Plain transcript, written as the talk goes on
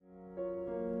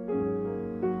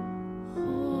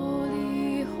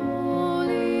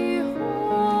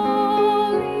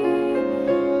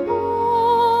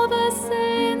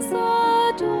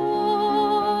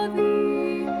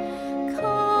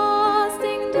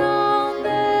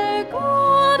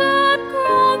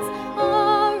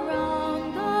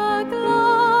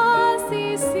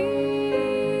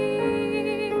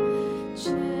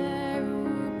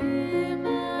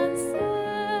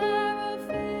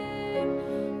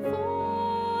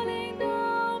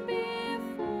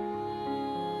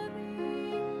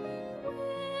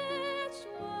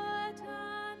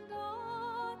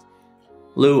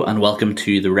Hello and welcome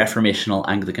to the Reformational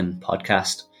Anglican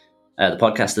podcast, the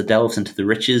podcast that delves into the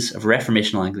riches of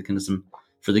Reformational Anglicanism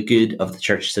for the good of the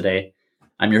church today.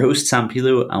 I'm your host, Sam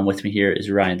Pilo, and with me here is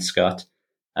Ryan Scott.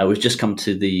 We've just come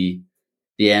to the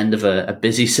end of a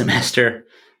busy semester,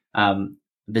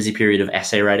 busy period of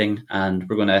essay writing, and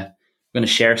we're gonna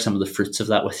share some of the fruits of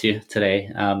that with you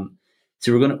today.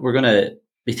 So we're gonna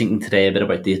be thinking today a bit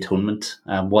about the atonement.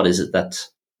 What is it that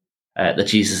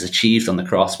Jesus achieved on the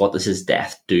cross? What does his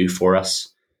death do for us?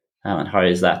 And how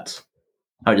does that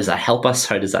help us?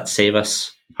 How does that save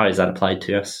us? How is that applied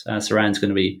to us? So Ryan's going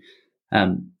to be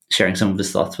sharing some of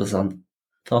his thoughts with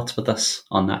us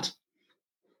on that.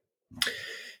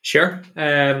 Sure.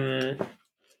 So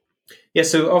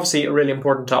obviously a really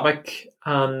important topic,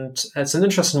 and it's an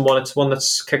interesting one. It's one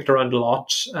that's kicked around a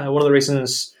lot. One of the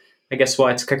reasons, I guess,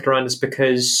 why it's kicked around is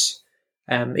because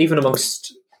even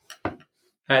amongst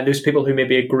those people who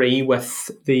maybe agree with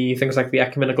the things like the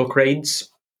ecumenical creeds,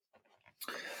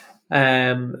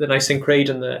 the Nicene Creed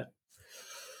and the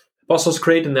Apostles'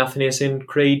 Creed and the Athanasian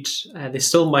Creed, they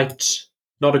still might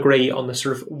not agree on the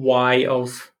sort of why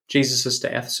of Jesus'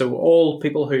 death. So all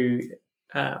people who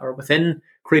are within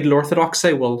creedal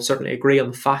orthodoxy will certainly agree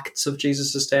on the facts of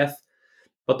Jesus' death,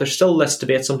 but there's still less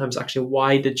debate sometimes actually,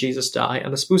 why did Jesus die?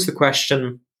 And I suppose the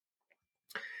question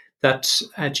that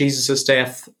Jesus'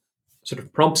 death sort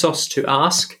of prompts us to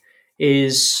ask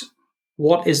is,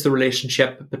 what is the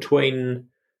relationship between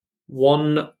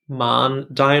one man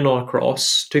dying on a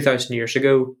cross 2,000 years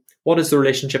ago? What is the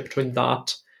relationship between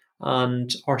that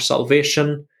and our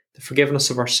salvation, the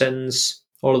forgiveness of our sins,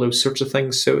 all of those sorts of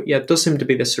things? So yeah, it does seem to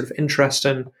be this sort of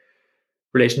interesting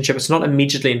relationship. It's not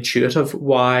immediately intuitive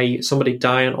why somebody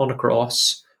dying on a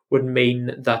cross would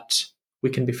mean that we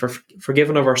can be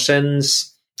forgiven of our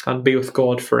sins and be with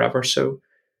God forever. So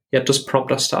yeah, it does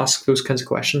prompt us to ask those kinds of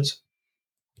questions.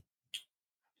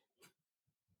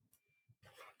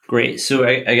 Great. So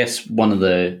I guess one of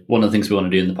the things we want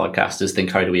to do in the podcast is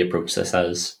think, how do we approach this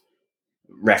as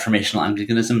Reformational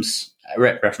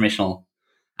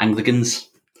Anglicans,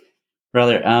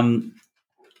 rather. I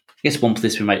guess one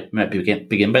place we might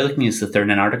begin by looking is the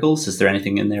 39 Articles. Is there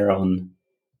anything in there on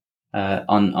a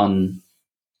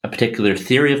particular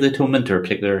theory of the atonement or a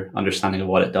particular understanding of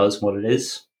what it does and what it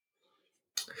is?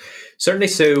 Certainly.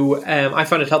 So I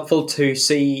found it helpful to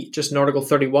see just in Article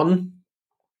 31,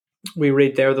 we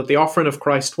read there that the offering of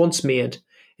Christ once made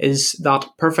is that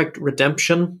perfect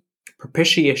redemption,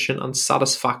 propitiation, and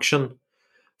satisfaction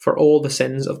for all the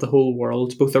sins of the whole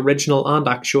world, both original and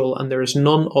actual, and there is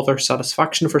none other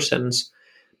satisfaction for sins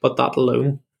but that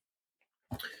alone.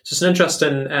 So it's an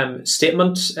interesting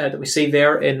statement that we see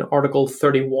there in Article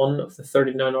 31 of the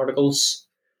 39 Articles.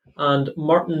 And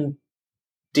Martin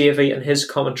Davy, in his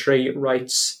commentary,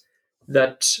 writes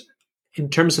that in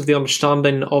terms of the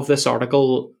understanding of this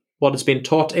article, what is being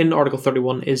taught in Article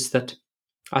 31 is that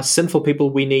as sinful people,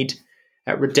 we need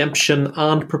redemption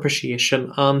and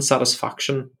propitiation and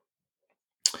satisfaction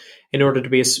in order to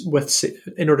be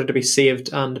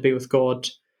saved and to be with God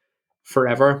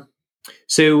forever.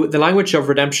 So the language of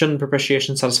redemption,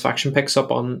 propitiation, satisfaction picks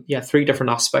up on three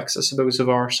different aspects, I suppose, of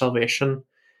our salvation.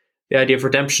 The idea of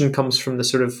redemption comes from the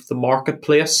sort of the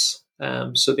marketplace.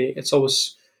 It's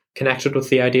always connected with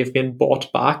the idea of being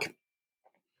bought back.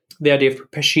 The idea of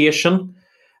propitiation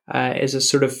is a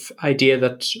sort of idea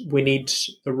that we need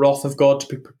the wrath of God to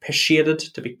be propitiated,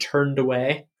 to be turned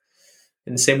away.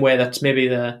 In the same way that maybe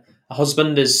a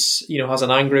husband has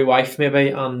an angry wife, maybe,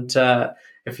 and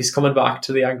if he's coming back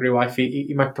to the angry wife,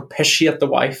 he might propitiate the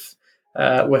wife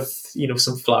with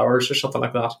some flowers or something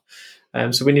like that.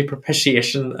 So we need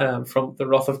propitiation from the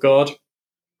wrath of God,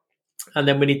 and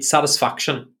then we need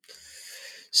satisfaction.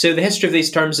 So the history of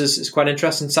these terms is quite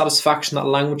interesting. Satisfaction, that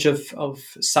language of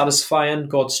satisfying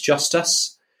God's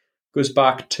justice, goes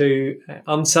back to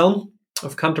Anselm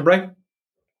of Canterbury,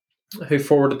 who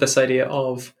forwarded this idea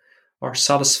of our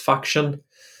satisfaction.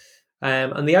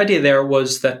 And the idea there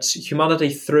was that humanity,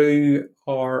 through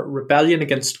our rebellion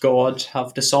against God,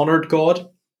 have dishonoured God.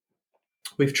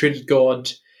 We've treated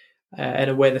God in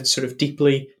a way that's sort of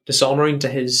deeply dishonouring to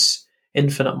his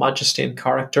infinite majesty and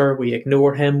character. We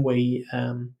ignore him. We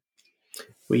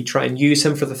try and use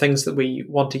him for the things that we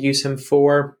want to use him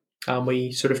for.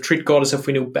 We sort of treat God as if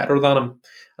we know better than him.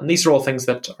 And these are all things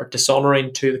that are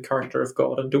dishonouring to the character of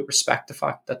God and don't respect the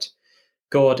fact that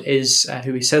God is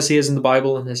who he says he is in the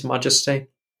Bible, and his majesty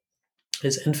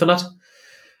is infinite.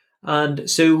 And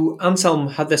so Anselm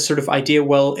had this sort of idea,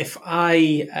 well, if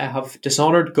I have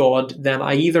dishonoured God, then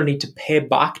I either need to pay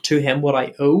back to him what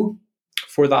I owe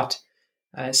for that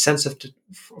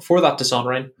for that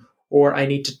dishonouring, or I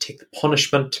need to take the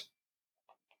punishment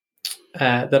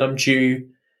that I'm due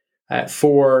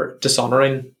for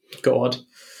dishonouring God.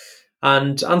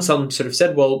 And Anselm sort of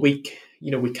said, well, we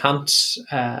can't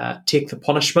take the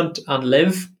punishment and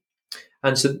live.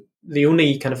 And so the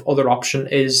only kind of other option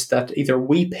is that either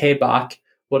we pay back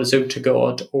what is owed to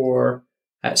God, or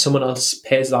someone else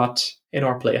pays that in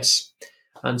our place.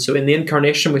 And so in the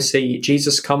incarnation, we see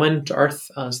Jesus coming to earth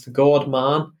as the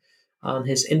God-man, and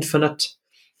his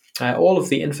all of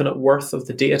the infinite worth of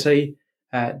the deity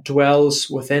dwells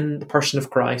within the person of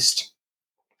Christ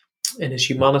in his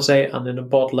humanity and in a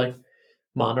bodily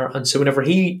manner. And so whenever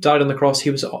he died on the cross, he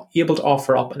was able to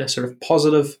offer up in a sort of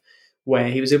positive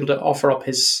way. He was able to offer up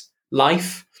his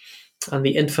life and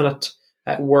the infinite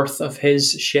worth of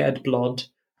his shed blood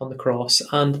on the cross.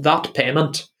 And that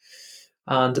payment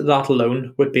and that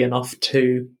alone would be enough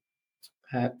to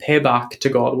pay back to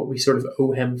God what we sort of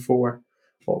owe him for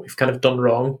what we've kind of done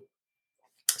wrong.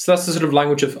 So that's the sort of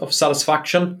language of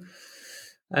satisfaction.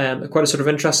 Quite a sort of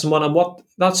interesting one. And what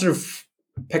that sort of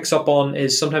picks up on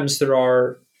is sometimes there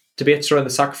are debates around the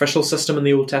sacrificial system in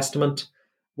the Old Testament.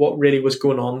 What really was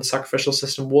going on in the sacrificial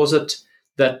system? Was it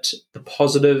that the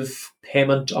positive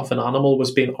payment of an animal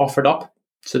was being offered up?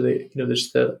 So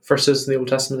there's the verses in the Old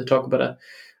Testament that talk about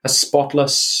a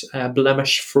spotless,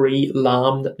 blemish-free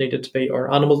lamb that needed to be,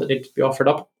 or animal that needed to be offered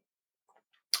up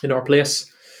in our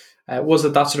place. Was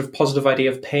it that sort of positive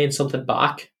idea of paying something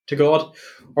back to God?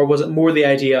 Or was it more the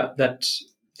idea that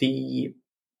the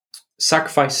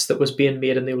sacrifice that was being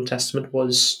made in the Old Testament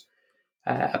was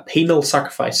a penal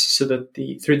sacrifice, so that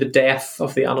through the death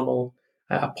of the animal,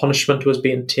 a punishment was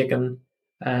being taken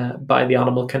by the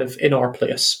animal kind of in our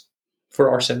place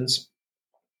for our sins?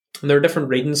 And there are different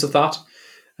readings of that.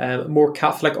 More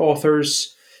Catholic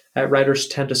authors, writers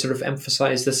tend to sort of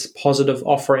emphasize this positive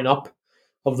offering up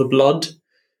of the blood,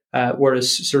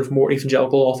 whereas sort of more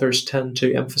evangelical authors tend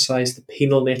to emphasize the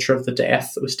penal nature of the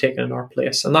death that was taken in our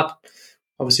place. And that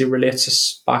obviously relates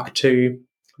us back to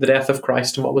the death of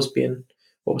Christ and what was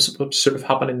sort of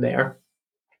happening there.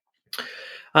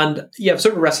 And yeah, I've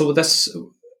sort of wrestled with this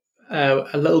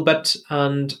a little bit,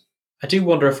 and I do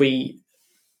wonder if we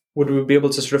would be able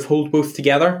to sort of hold both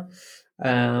together.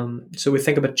 So we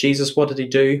think about Jesus. What did he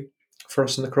do for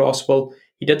us on the cross? Well,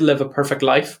 he did live a perfect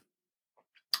life.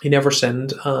 He never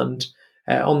sinned, and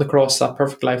on the cross, that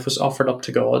perfect life was offered up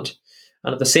to God.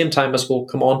 And at the same time, as we'll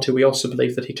come on to, we also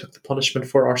believe that he took the punishment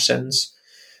for our sins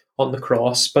on the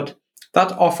cross. But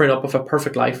that offering up of a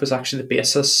perfect life was actually the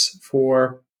basis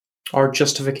for our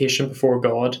justification before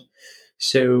God.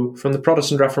 So from the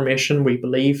Protestant Reformation, we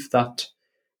believe that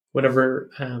whenever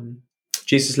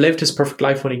Jesus lived his perfect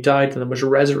life, when he died and then was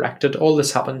resurrected, all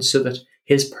this happened so that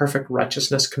his perfect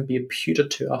righteousness can be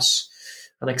imputed to us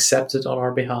and accepted on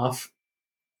our behalf.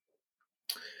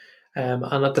 And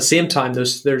at the same time,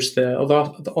 there's the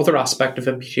other aspect of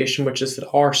imputation, which is that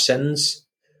our sins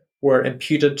were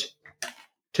imputed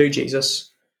to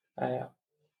Jesus.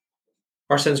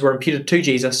 Our sins were imputed to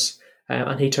Jesus,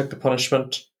 and he took the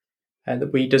punishment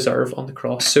that we deserve on the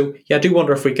cross. So yeah, I do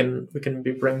wonder if we can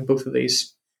bring both of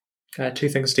these two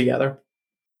things together.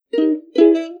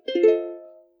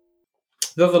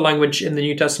 The other language in the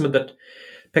New Testament that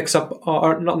picks up,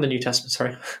 or not in the New Testament,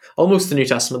 sorry, almost the New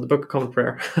Testament, the Book of Common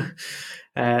Prayer,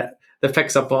 that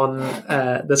picks up on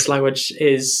this language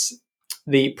is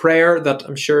the prayer that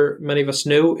I'm sure many of us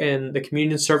know in the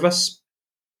communion service.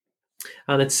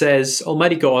 And it says,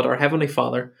 Almighty God, our Heavenly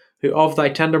Father, who of thy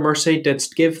tender mercy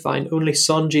didst give thine only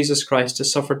Son, Jesus Christ, to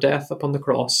suffer death upon the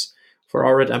cross for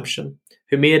our redemption,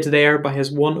 who made there by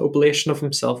his one oblation of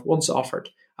himself once offered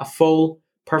a full,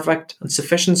 perfect, and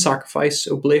sufficient sacrifice,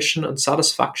 oblation, and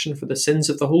satisfaction for the sins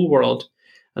of the whole world,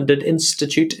 and did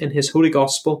institute in his holy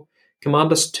gospel,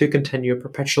 command us to continue a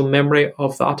perpetual memory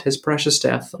of that his precious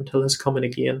death until his coming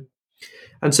again.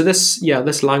 And so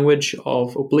this language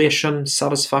of oblation,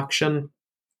 satisfaction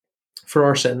for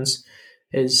our sins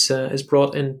is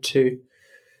brought into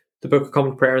the Book of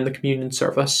Common Prayer and the communion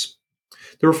service.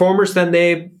 The Reformers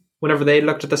then, whenever they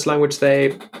looked at this language,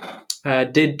 they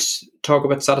did talk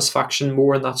about satisfaction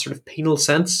more in that sort of penal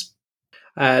sense,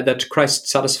 that Christ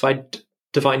satisfied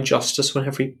divine justice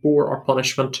whenever he bore our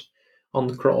punishment on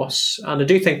the cross. And I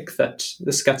do think that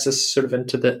this gets us sort of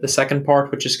into the second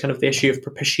part, which is kind of the issue of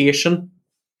propitiation,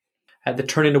 the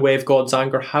turning away of God's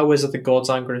anger. How is it that God's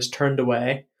anger is turned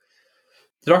away?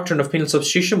 The doctrine of penal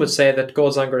substitution would say that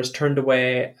God's anger is turned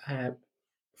away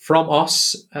from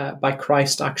us by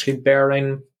Christ actually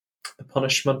bearing the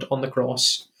punishment on the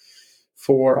cross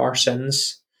for our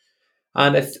sins.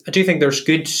 And I do think there's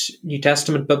good New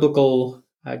Testament biblical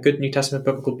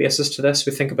basis to this.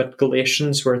 We think about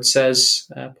Galatians, where it says,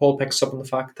 Paul picks up on the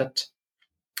fact that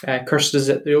Cursed is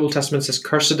it? The Old Testament says,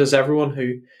 "Cursed is everyone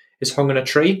who is hung on a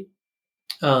tree,"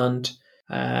 and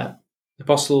the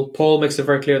Apostle Paul makes it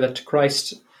very clear that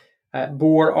Christ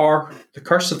bore the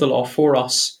curse of the law for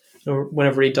us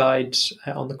whenever he died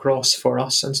on the cross for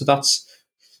us, and so that's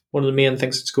one of the main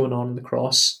things that's going on in the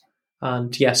cross.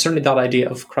 And yeah, certainly that idea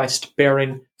of Christ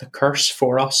bearing the curse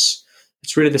for us,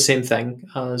 it's really the same thing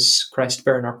as Christ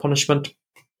bearing our punishment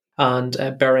and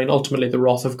bearing ultimately the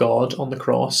wrath of God on the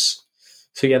cross.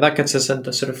 So yeah, that gets us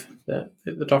into sort of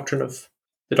the doctrine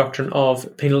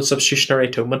of penal substitutionary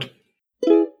atonement.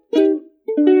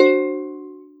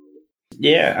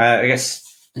 Yeah, I guess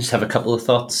I just have a couple of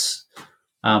thoughts.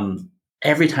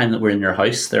 Every time that we're in your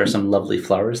house, there are some lovely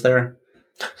flowers there.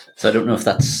 So I don't know if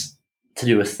that's to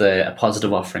do with a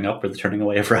positive offering up or the turning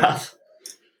away of wrath.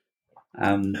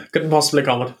 Couldn't possibly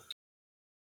comment.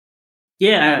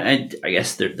 Yeah, I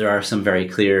guess there are some very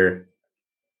clear...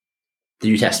 The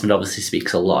New Testament obviously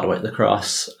speaks a lot about the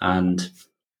cross, and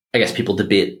I guess people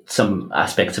debate some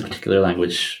aspects of particular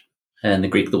language in the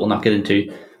Greek that we'll not get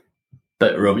into.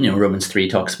 But Romans 3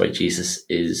 talks about Jesus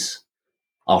is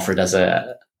offered as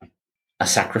a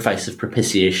sacrifice of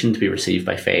propitiation to be received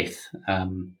by faith,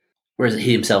 whereas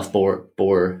he himself bore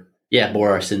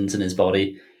our sins in his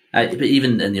body. But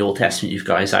even in the Old Testament, you've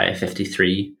got Isaiah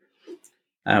 53,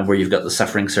 where you've got the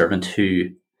suffering servant who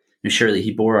surely he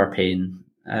bore our pain,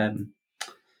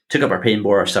 took up our pain,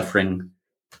 bore our suffering.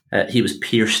 He was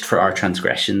pierced for our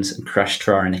transgressions and crushed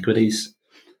for our iniquities.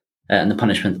 And the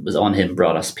punishment that was on him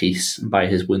brought us peace, and by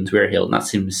his wounds we are healed. And that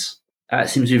seems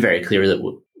to be very clear that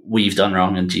we've done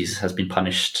wrong and Jesus has been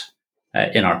punished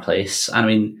in our place. And I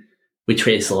mean, we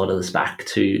trace a lot of this back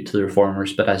to the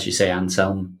Reformers, but as you say,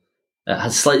 Anselm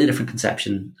has a slightly different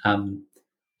conception.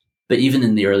 But even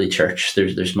in the early church,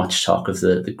 there's much talk of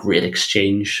the great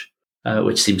exchange,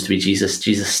 which seems to be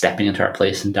Jesus stepping into our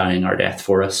place and dying our death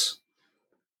for us.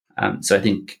 So I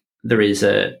think there is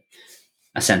a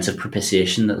sense of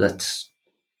propitiation that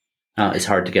is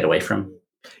hard to get away from.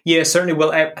 Yeah, certainly.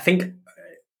 Well, I think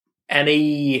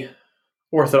any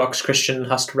Orthodox Christian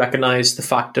has to recognise the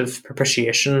fact of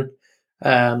propitiation.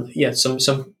 Some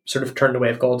sort of turned away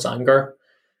of God's anger.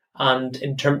 And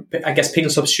I guess penal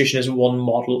substitution is one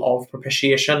model of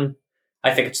propitiation.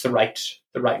 I think it's the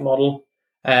right model.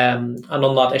 And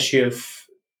on that issue of,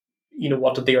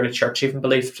 what did the early church even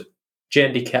believe?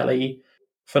 J.N.D. Kelly,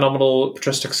 phenomenal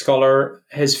patristic scholar,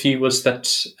 his view was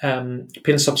that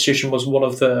penal substitution was one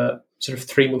of the sort of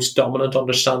three most dominant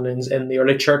understandings in the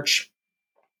early church,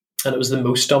 and it was the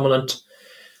most dominant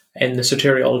in the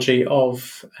soteriology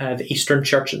of the Eastern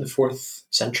Church in the 4th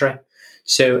century.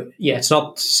 So, yeah, it's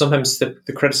not, sometimes the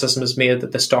criticism is made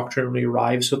that this doctrine only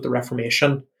arrives with the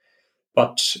Reformation,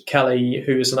 but Kelly,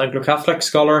 who is an Anglo-Catholic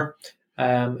scholar,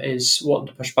 is wanting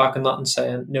to push back on that and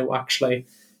saying, no, actually,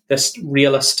 this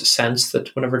realist sense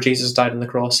that whenever Jesus died on the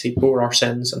cross, he bore our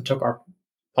sins and took our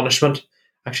punishment,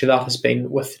 actually that has been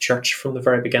with the church from the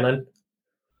very beginning.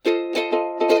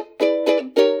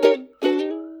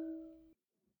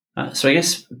 So I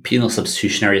guess penal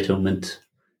substitutionary atonement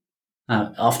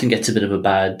often gets a bit of a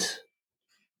bad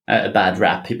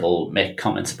rap. People make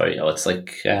comments about, it's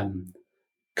like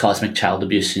cosmic child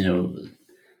abuse,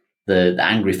 the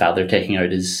angry father taking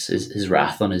out his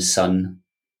wrath on his son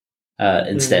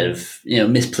instead of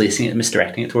misplacing it,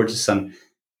 misdirecting it towards his son.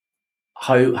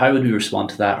 How would we respond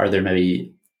to that? Are there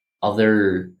maybe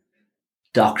other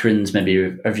doctrines,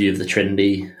 maybe a view of the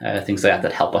Trinity, things like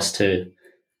that help us to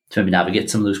maybe navigate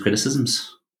some of those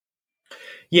criticisms?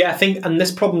 Yeah, I think, and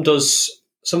this problem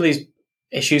some of these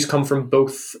issues come from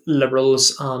both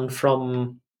liberals and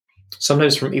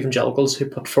sometimes from evangelicals who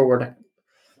put forward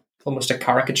almost a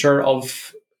caricature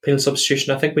of penal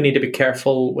substitution. I think we need to be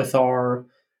careful with our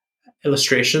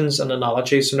illustrations and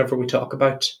analogies whenever we talk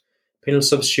about penal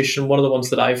substitution. One of the ones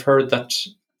that I've heard that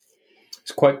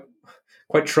is quite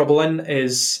troubling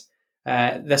is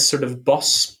this sort of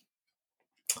bus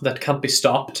that can't be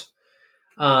stopped,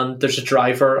 and there's a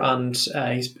driver, and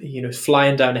he's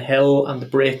flying down a hill, and the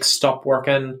brakes stop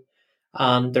working,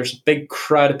 and there's a big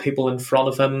crowd of people in front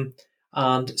of him,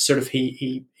 and sort of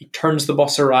he turns the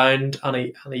bus around,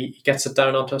 and he gets it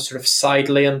down onto a sort of side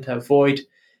lane to avoid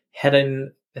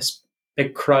hitting this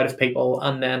big crowd of people,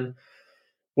 and then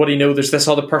what do you know, there's this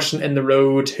other person in the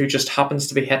road who just happens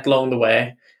to be hit along the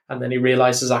way, and then he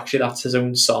realises actually that's his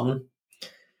own son,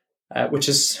 which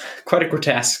is quite a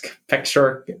grotesque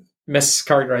picture,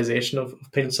 mischaracterization of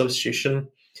penal substitution.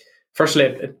 Firstly,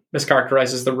 it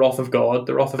mischaracterizes the wrath of God.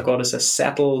 The wrath of God is a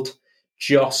settled,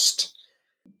 just,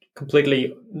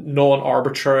 completely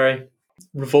non-arbitrary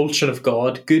revulsion of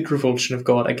God, good revulsion of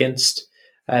God against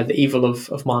the evil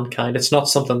of mankind. It's not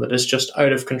something that is just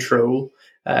out of control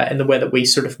in the way that we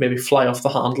sort of maybe fly off the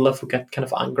handle if we get kind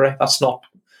of angry. That's not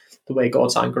the way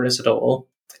God's anger is at all.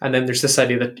 And then there's this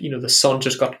idea that, the Son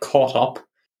just got caught up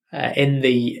in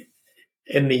the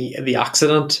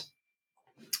accident,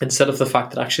 instead of the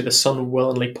fact that actually the Son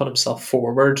willingly put himself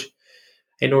forward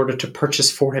in order to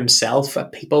purchase for himself a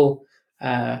people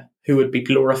who would be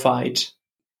glorified.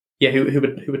 Yeah, who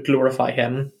would glorify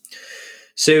him.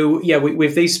 So yeah,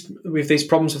 we've these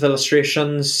problems with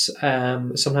illustrations.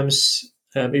 Sometimes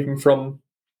even from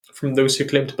those who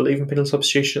claim to believe in penal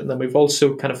substitution, and then we've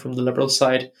also kind of from the liberal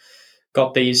side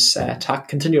got these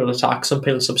continual attacks on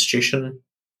penal substitution.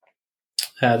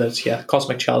 That's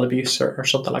cosmic child abuse or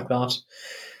something like that.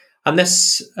 And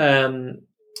this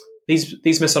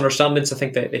these misunderstandings, I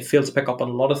think they fail to pick up on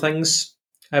a lot of things.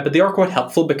 But they are quite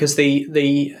helpful because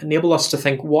they enable us to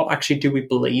think, what actually do we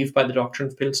believe by the doctrine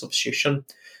of penal substitution?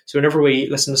 So whenever we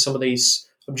listen to some of these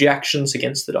objections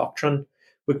against the doctrine,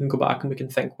 we can go back and we can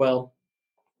think, well,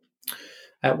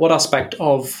 what aspect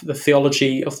of the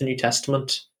theology of the New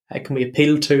Testament can we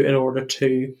appeal to in order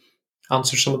to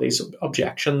answer some of these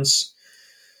objections?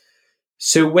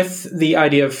 So with the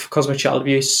idea of cosmic child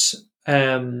abuse,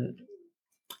 I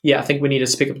think we need to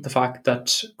speak about the fact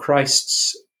that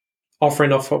Christ's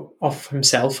offering of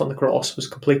himself on the cross was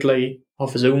completely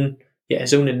of his own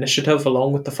initiative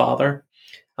along with the Father.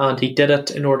 And he did it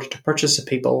in order to purchase a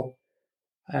people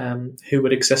who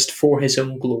would exist for his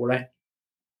own glory,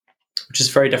 which is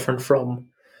very different from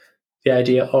the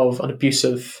idea of an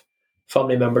abusive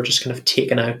family member just kind of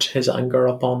taking out his anger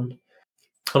upon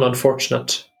an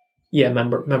unfortunate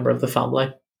member of the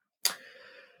family.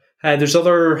 There's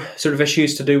other sort of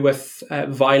issues to do with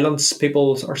violence.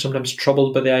 People are sometimes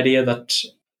troubled by the idea that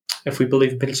if we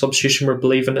believe in penal substitution, we're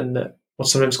believing in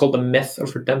what's sometimes called the myth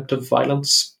of redemptive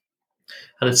violence.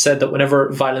 And it's said that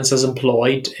whenever violence is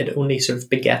employed, it only sort of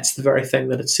begets the very thing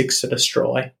that it seeks to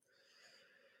destroy.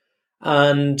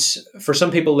 And for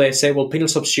some people, they say, well, penal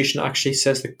substitution actually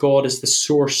says that God is the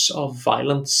source of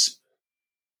violence.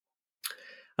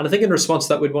 And I think in response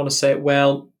to that, we'd want to say,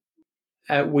 well,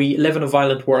 we live in a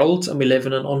violent world and we live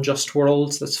in an unjust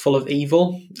world that's full of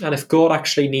evil. And if God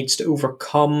actually needs to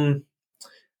overcome,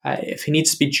 if he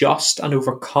needs to be just and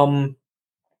overcome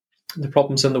the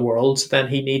problems in the world, then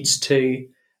he needs to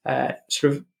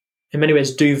sort of, in many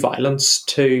ways, do violence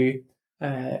to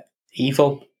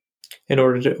evil in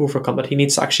order to overcome it. He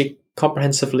needs to actually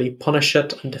comprehensively punish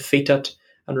it and defeat it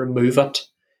and remove it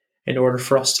in order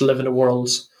for us to live in a world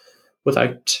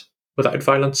without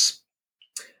violence.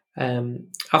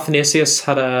 Athanasius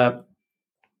had a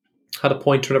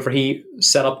point whenever he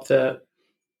set up the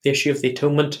issue of the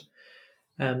atonement,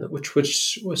 which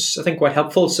was I think quite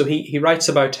helpful. So he writes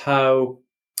about how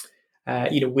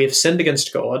we have sinned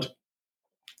against God.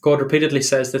 God repeatedly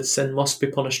says that sin must be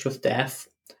punished with death,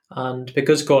 and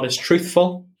because God is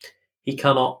truthful, he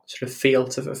cannot sort of fail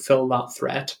to fulfill that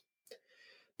threat.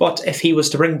 But if he was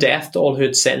to bring death to all who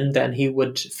had sinned, then he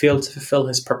would fail to fulfill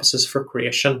his purposes for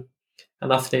creation.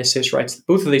 And Athanasius writes that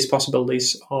both of these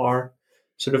possibilities are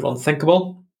sort of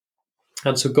unthinkable.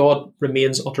 And so God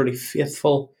remains utterly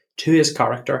faithful to his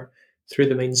character through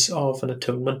the means of an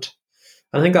atonement.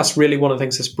 And I think that's really one of the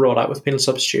things that's brought out with penal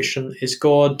substitution is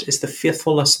the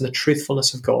faithfulness and the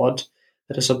truthfulness of God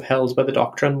that is upheld by the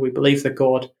doctrine. We believe that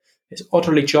God is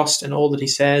utterly just in all that he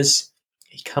says.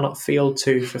 He cannot fail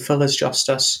to fulfill his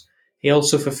justice. He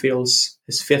also fulfills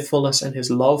his faithfulness and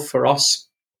his love for us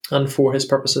and for his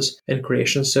purposes in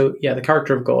creation. So the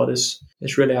character of God is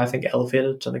really, I think,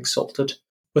 elevated and exalted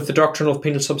with the doctrine of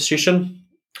penal substitution.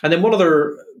 And then one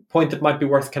other point that might be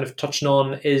worth kind of touching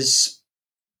on is,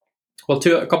 a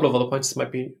couple of other points that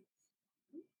might be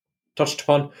touched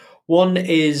upon. One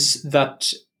is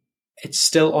that it's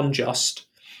still unjust.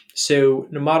 So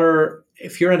no matter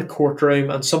if you're in a courtroom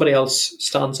and somebody else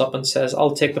stands up and says,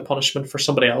 I'll take the punishment for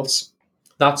somebody else,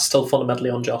 that's still fundamentally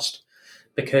unjust,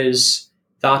 because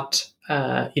that,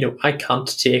 I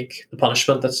can't take the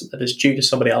punishment that is due to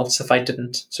somebody else if I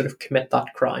didn't sort of commit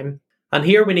that crime. And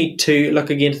here we need to look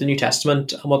again to the New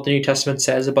Testament and what the New Testament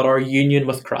says about our union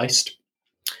with Christ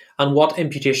and what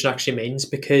imputation actually means,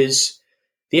 because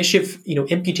the issue of,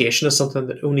 imputation is something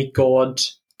that only God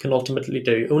can ultimately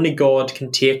do. Only God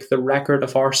can take the record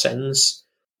of our sins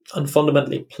and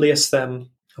fundamentally place them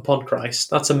upon Christ.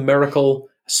 That's a miracle,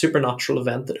 a supernatural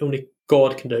event that only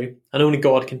God can do, and only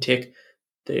God can take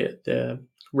the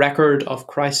record of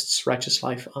Christ's righteous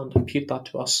life and impute that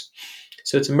to us.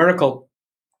 So it's a miracle,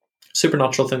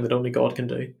 supernatural thing that only God can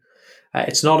do.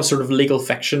 It's not a sort of legal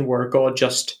fiction where God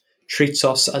just treats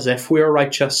us as if we are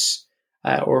righteous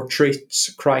or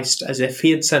treats Christ as if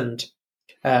he had sinned.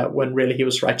 when really he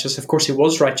was righteous. Of course, he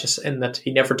was righteous in that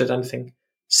he never did anything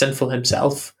sinful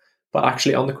himself, but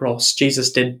actually on the cross,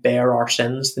 Jesus did bear our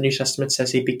sins. The New Testament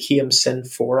says he became sin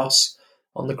for us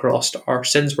on the cross. Our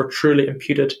sins were truly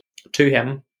imputed to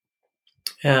him.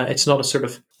 It's not a sort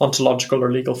of ontological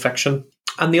or legal fiction.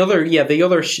 And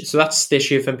so that's the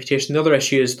issue of imputation. The other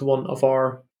issue is the one of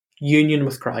our union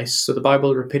with Christ. So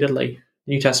the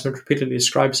New Testament repeatedly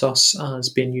describes us as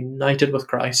being united with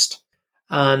Christ.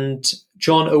 And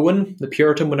John Owen, the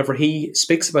Puritan, whenever he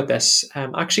speaks about this,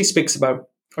 actually speaks about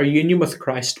our union with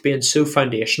Christ being so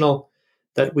foundational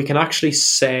that we can actually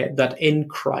say that in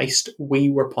Christ we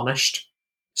were punished.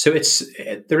 So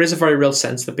there is a very real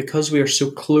sense that because we are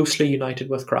so closely united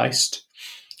with Christ,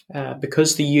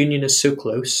 because the union is so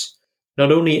close,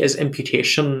 not only is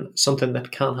imputation something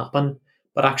that can happen,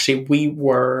 but actually we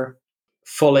were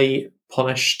fully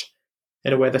punished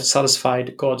in a way that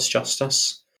satisfied God's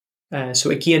justice. So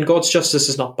again, God's justice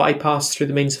is not bypassed through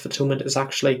the means of atonement, it is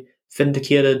actually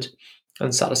vindicated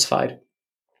and satisfied.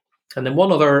 And then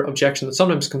one other objection that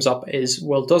sometimes comes up is,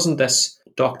 well, doesn't this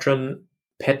doctrine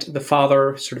pit the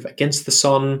Father sort of against the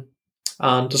Son,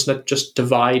 and doesn't it just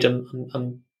divide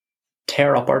and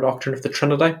tear up our doctrine of the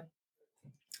Trinity?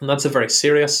 And that's a very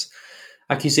serious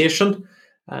accusation,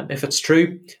 if it's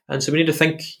true. And so we need to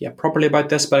think properly about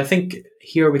this. But I think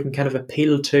here we can kind of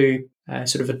appeal to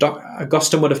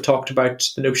Augustine would have talked about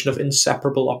the notion of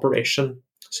inseparable operation.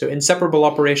 So inseparable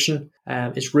operation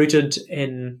is rooted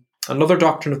in another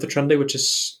doctrine of the Trinity, which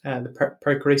is the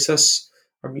perichoresis,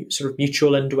 or sort of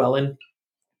mutual indwelling.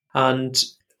 And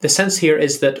the sense here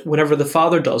is that whenever the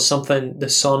Father does something, the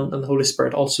Son and the Holy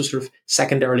Spirit also sort of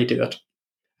secondarily do it.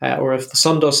 Or if the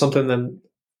Son does something, then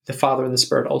the Father and the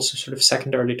Spirit also sort of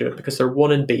secondarily do it, because they're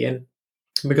one in being.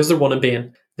 And because they're one in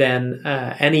being, then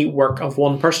any work of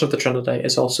one person of the Trinity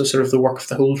is also sort of the work of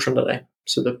the whole Trinity.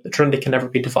 So the Trinity can never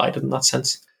be divided in that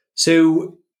sense.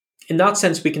 So in that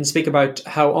sense, we can speak about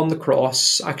how on the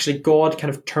cross, actually God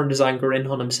kind of turned his anger in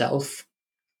on himself.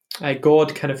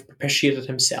 God kind of propitiated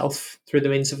himself through the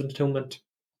means of atonement.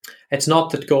 It's not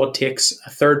that God takes a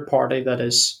third party that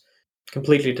is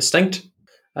completely distinct,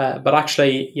 but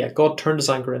actually, God turned his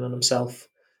anger in on himself.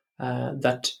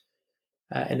 That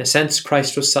in a sense,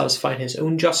 Christ was satisfying his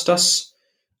own justice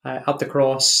at the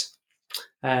cross,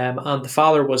 and the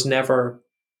Father was never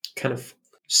kind of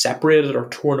separated or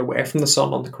torn away from the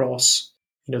Son on the cross.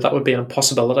 That would be an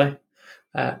impossibility.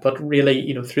 But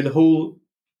really,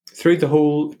 through the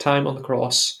whole time on the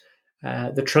cross,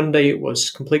 the Trinity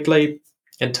was completely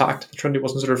intact. The Trinity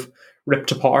wasn't sort of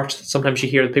ripped apart. Sometimes you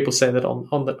hear people say that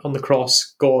on the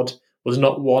cross, God was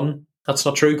not one. That's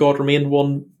not true. God remained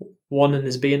one in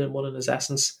his being and one in his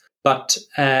essence. But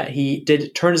he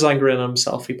did turn his anger in on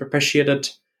himself. He propitiated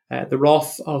the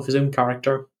wrath of his own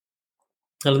character.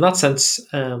 And in that sense,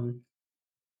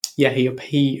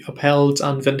 he upheld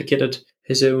and vindicated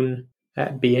his own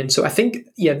being. So I think,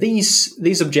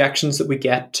 these objections that we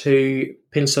get to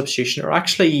penal substitution are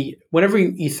actually, whenever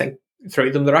you think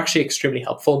through them, they're actually extremely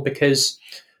helpful, because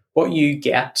what you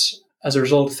get as a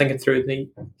result of thinking through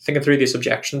these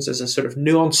objections is a sort of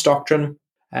nuanced doctrine,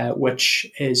 which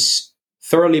is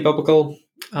thoroughly biblical,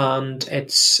 and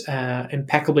it's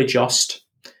impeccably just,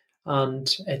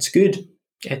 and it's good.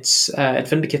 It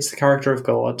vindicates the character of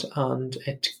God, and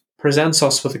it presents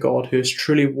us with a God who is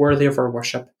truly worthy of our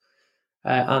worship,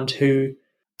 and who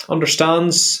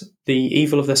understands the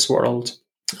evil of this world,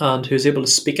 and who is able to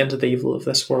speak into the evil of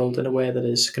this world in a way that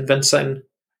is convincing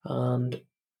and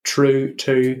true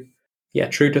to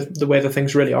the way that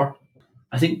things really are.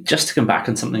 I think just to come back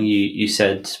on something you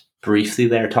said briefly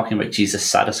there, talking about Jesus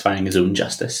satisfying his own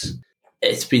justice.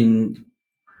 It's been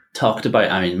talked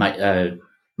about,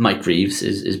 Mike Reeves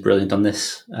is brilliant on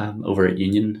this over at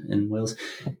Union in Wales.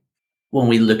 When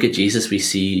we look at Jesus, we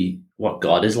see what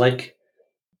God is like.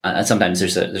 And sometimes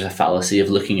there's a fallacy of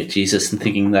looking at Jesus and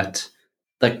thinking that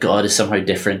God is somehow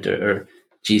different, or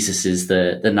Jesus is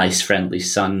the nice, friendly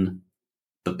son,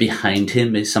 but behind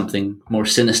him is something more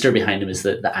sinister. Behind him is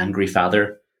the angry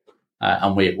Father,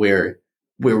 and we're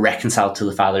reconciled to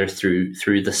the Father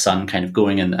through the Son, kind of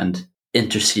going and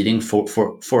interceding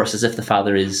for us, as if the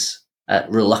Father is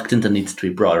reluctant and needs to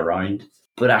be brought around.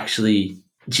 But actually,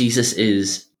 Jesus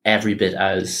is every bit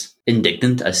as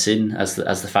indignant as sin as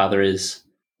the Father is.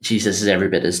 Jesus is every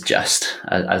bit as just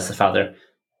as the Father,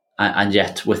 and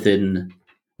yet within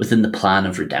the plan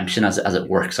of redemption, as it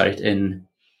works out in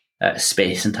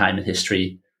space and time and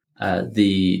history,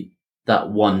 the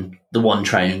one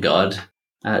triune God,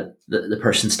 the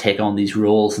persons take on these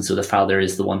roles, and so the Father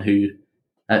is the one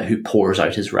who pours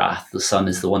out his wrath. The Son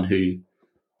is the one who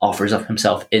offers up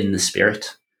himself in the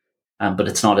Spirit, but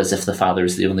it's not as if the Father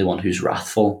is the only one who's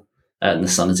wrathful and the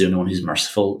Son is the only one who's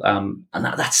merciful. And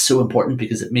that's so important,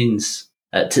 because it means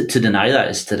to deny that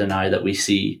is to deny that we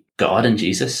see God in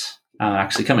Jesus.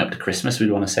 Actually, coming up to Christmas,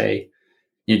 we'd want to say,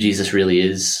 Jesus really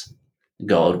is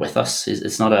God with us.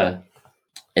 It's not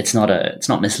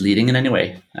misleading in any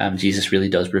way. Jesus really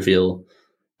does reveal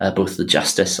both the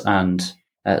justice and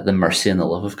the mercy and the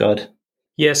love of God.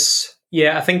 Yes,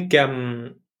 yeah, I think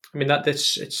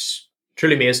it's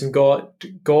truly amazing.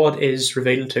 God is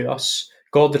revealed to us.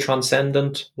 God, the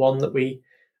transcendent one that we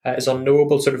is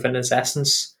unknowable, sort of in his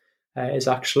essence, is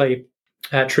actually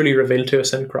truly revealed to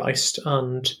us in Christ.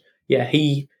 And yeah,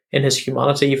 he in his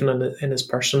humanity, even in his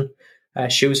person,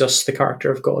 shows us the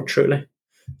character of God truly.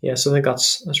 Yeah, so I think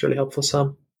that's really helpful,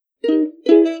 Sam.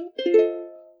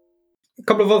 A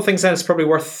couple of other things then it's probably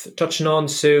worth touching on.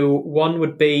 So one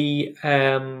would be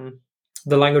the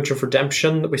language of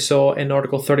redemption that we saw in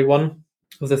Article 31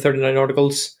 of the 39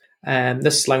 Articles.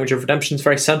 This language of redemption is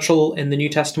very central in the New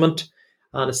Testament,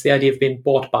 and it's the idea of being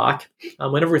bought back.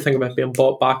 And whenever we think about being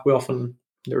bought back, we often,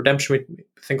 the redemption, we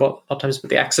think a lot of times about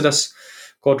the Exodus,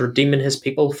 God redeeming his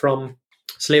people from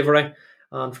slavery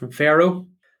and from Pharaoh.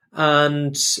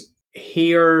 And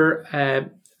here,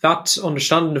 that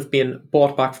understanding of being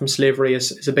bought back from slavery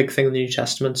is a big thing in the New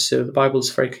Testament. So the Bible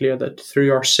is very clear that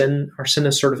through our sin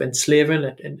is sort of enslaving,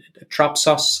 it traps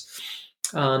us,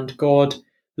 and God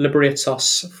liberates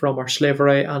us from our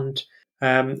slavery. And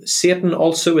Satan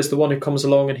also is the one who comes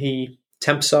along and he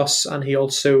tempts us, and he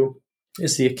also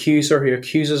is the accuser who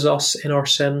accuses us in our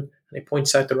sin, and he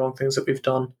points out the wrong things that we've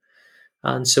done.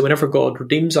 And so whenever God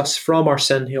redeems us from our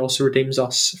sin, he also redeems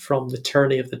us from the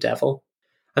tyranny of the devil.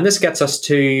 And this gets us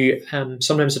to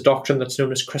sometimes a doctrine that's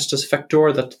known as Christus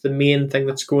Victor, that the main thing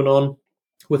that's going on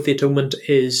with the atonement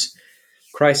is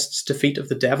Christ's defeat of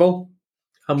the devil.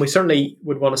 And we certainly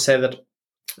would want to say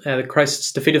that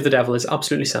Christ's defeat of the devil is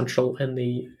absolutely central in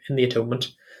the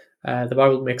atonement. The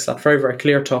Bible makes that very, very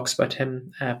clear, talks about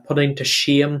him putting to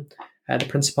shame the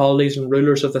principalities and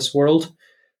rulers of this world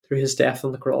through his death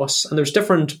on the cross. And there's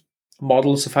different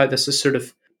models of how this is sort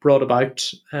of brought about.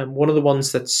 One of the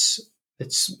ones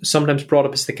it's sometimes brought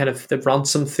up is the kind of the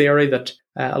ransom theory that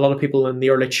a lot of people in the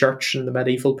early church in the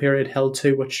medieval period held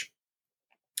to, which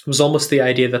was almost the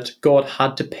idea that God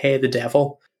had to pay the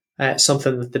devil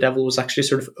something, that the devil was actually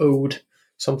sort of owed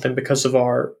something because of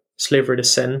our slavery to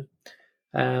sin.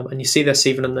 And you see this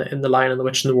even in the Lion and the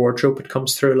Witch and the Wardrobe. It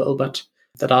comes through a little bit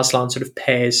that Aslan sort of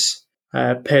pays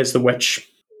the witch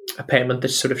a payment that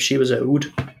sort of she was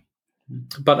owed.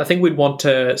 But I think we'd want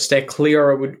to stay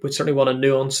clear. We'd certainly want to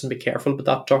nuance and be careful about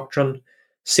that doctrine.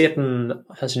 Satan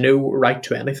has no right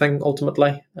to anything,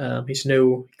 ultimately.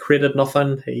 He created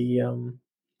nothing. He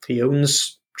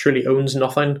truly owns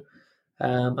nothing.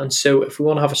 And so if we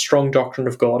want to have a strong doctrine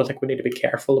of God, I think we need to be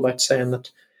careful about saying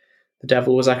that the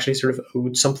devil was actually sort of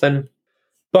owed something.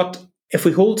 But if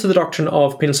we hold to the doctrine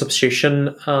of penal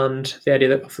substitution and the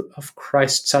idea of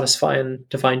Christ satisfying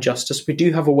divine justice, we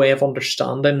do have a way of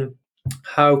understanding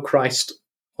how Christ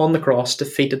on the cross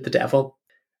defeated the devil.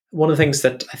 One of the things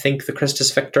that I think the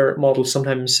Christus Victor model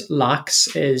sometimes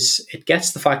lacks is it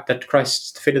gets the fact that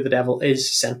Christ's defeat of the devil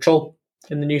is central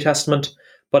in the New Testament,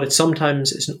 but it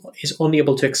sometimes is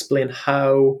unable to explain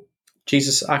how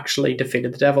Jesus actually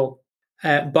defeated the devil.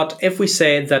 But if we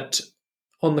say that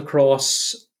on the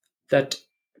cross that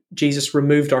Jesus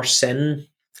removed our sin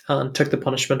and took the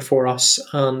punishment for us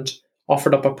and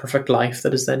offered up a perfect life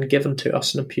that is then given to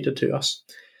us and imputed to us,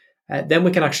 then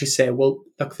we can actually say, well,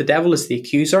 look, the devil is the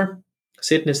accuser,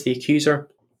 Satan is the accuser,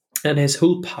 and his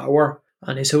whole power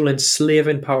and his whole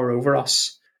enslaving power over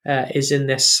us is in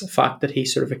this fact that he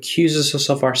sort of accuses us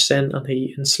of our sin and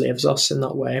he enslaves us in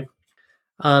that way.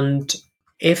 And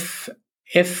if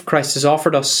Christ has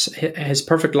offered us his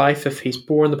perfect life, if he's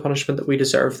borne the punishment that we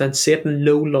deserve, then Satan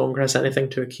no longer has anything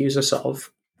to accuse us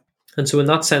of. And so in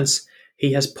that sense,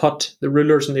 he has put the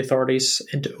rulers and the authorities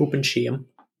into open shame.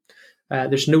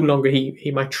 There's no longer,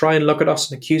 he might try and look at us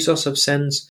and accuse us of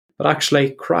sins, but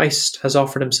actually Christ has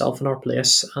offered himself in our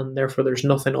place, and therefore there's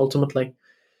nothing ultimately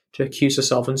to accuse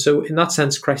us of. And so in that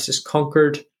sense, Christ has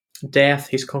conquered death,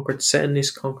 he's conquered sin,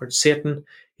 he's conquered Satan,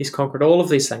 he's conquered all of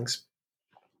these things.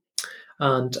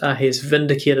 And he has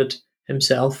vindicated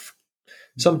himself.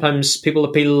 Sometimes people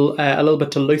appeal a little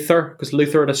bit to Luther, because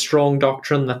Luther had a strong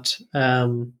doctrine that...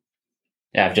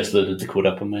 Yeah, I've just loaded the quote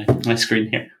up on my screen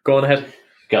here. Go on ahead.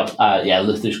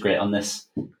 Luther's great on this.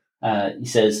 He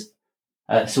says,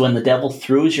 so when the devil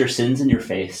throws your sins in your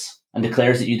face and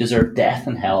declares that you deserve death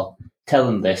and hell, tell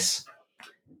him this: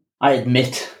 I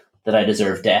admit that I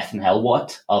deserve death and hell.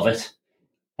 What of it?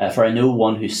 For I know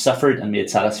one who suffered and made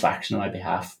satisfaction on my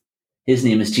behalf. His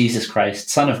name is Jesus Christ,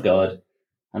 Son of God,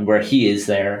 and where he is,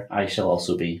 there I shall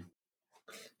also be.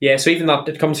 Yeah, so even that,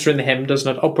 it comes through in the hymn,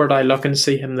 doesn't it? Upward I look and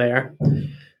see him there.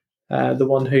 The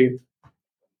one who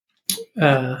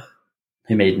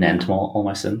made an end to all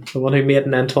my sin. The one who made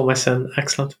an end to all my sin.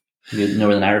 Excellent. Good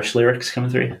Northern Irish lyrics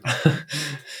coming through.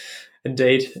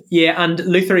 Indeed. Yeah, and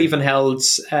Luther even held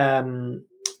to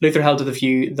the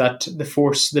view that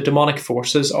the demonic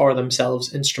forces are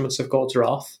themselves instruments of God's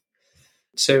wrath.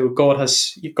 So God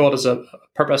has a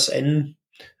purpose in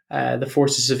the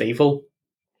forces of evil.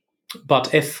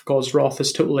 But if God's wrath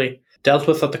is totally dealt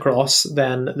with at the cross,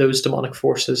 then those demonic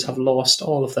forces have lost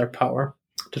all of their power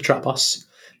to trap us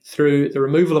through the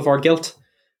removal of our guilt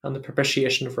and the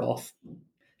propitiation of wrath.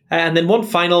 And then one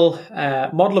final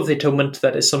model of the atonement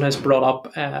that is sometimes brought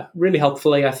up really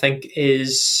helpfully, I think,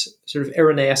 is sort of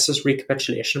Irenaeus'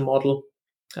 recapitulation model.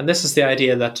 And this is the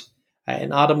idea that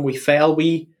in Adam we fell,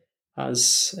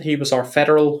 as he was our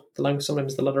federal,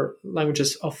 sometimes the latter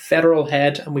languages of federal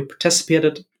head, and we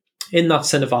participated in that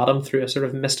sin of Adam through a sort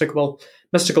of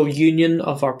mystical union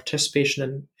of our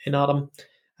participation in Adam.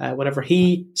 Whenever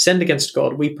he sinned against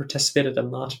God, we participated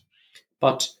in that.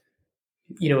 But,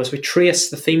 as we trace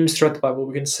the themes throughout the Bible,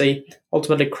 we can see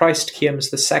ultimately Christ came as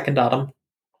the second Adam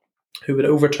who would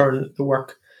overturn the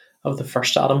work of the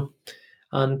first Adam.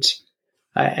 And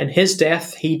in his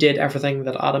death, he did everything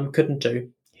that Adam couldn't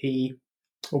do. He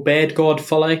obeyed God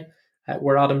fully,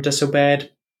 where Adam disobeyed.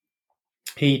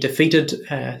 He defeated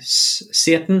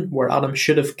Satan, where Adam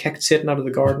should have kicked Satan out of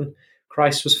the garden.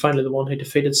 Christ was finally the one who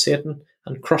defeated Satan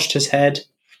and crushed his head.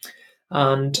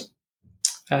 And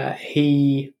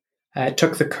he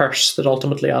took the curse that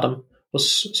ultimately Adam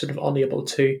was sort of unable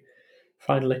to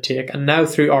finally take. And now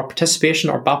through our participation,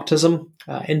 our baptism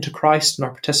into Christ, and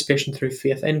our participation through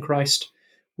faith in Christ,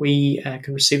 we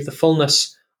can receive the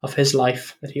fullness of his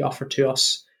life that he offered to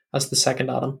us as the second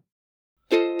Adam.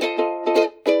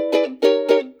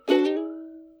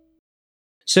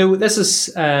 So this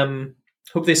is,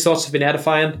 hope these thoughts have been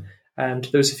edifying. And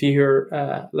to those of you who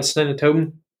are listening at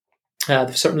home,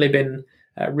 they've certainly been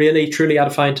really, truly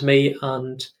edifying to me.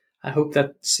 And I hope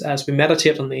that as we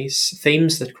meditate on these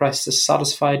themes, that Christ has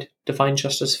satisfied divine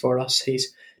justice for us.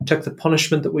 He's took the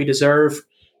punishment that we deserve.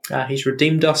 He's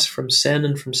redeemed us from sin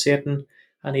and from Satan.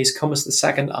 And he's come as the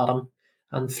second Adam.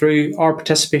 And through our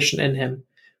participation in him,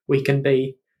 we can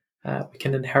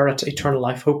inherit eternal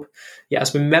life. Hope,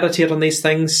 as we meditate on these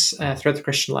things throughout the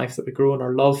Christian life, that we grow in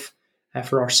our love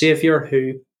for our Saviour,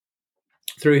 who,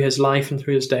 through his life and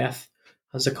through his death,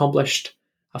 has accomplished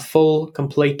a full,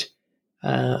 complete,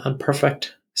 and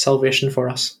perfect salvation for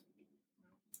us.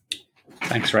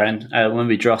 Thanks, Ryan. When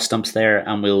we draw stumps there,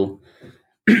 and we'll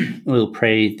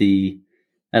pray the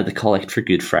collect for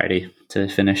Good Friday to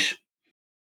finish.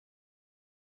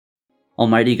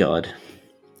 Almighty God,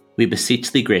 we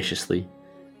beseech thee graciously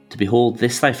to behold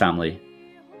this thy family,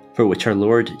 for which our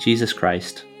Lord Jesus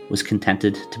Christ was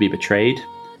contented to be betrayed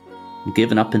and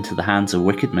given up into the hands of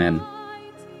wicked men,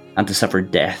 and to suffer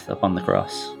death upon the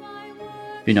cross,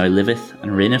 who now liveth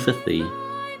and reigneth with thee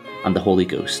and the Holy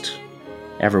Ghost,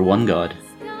 ever one God,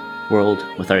 world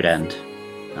without end.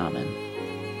 Amen.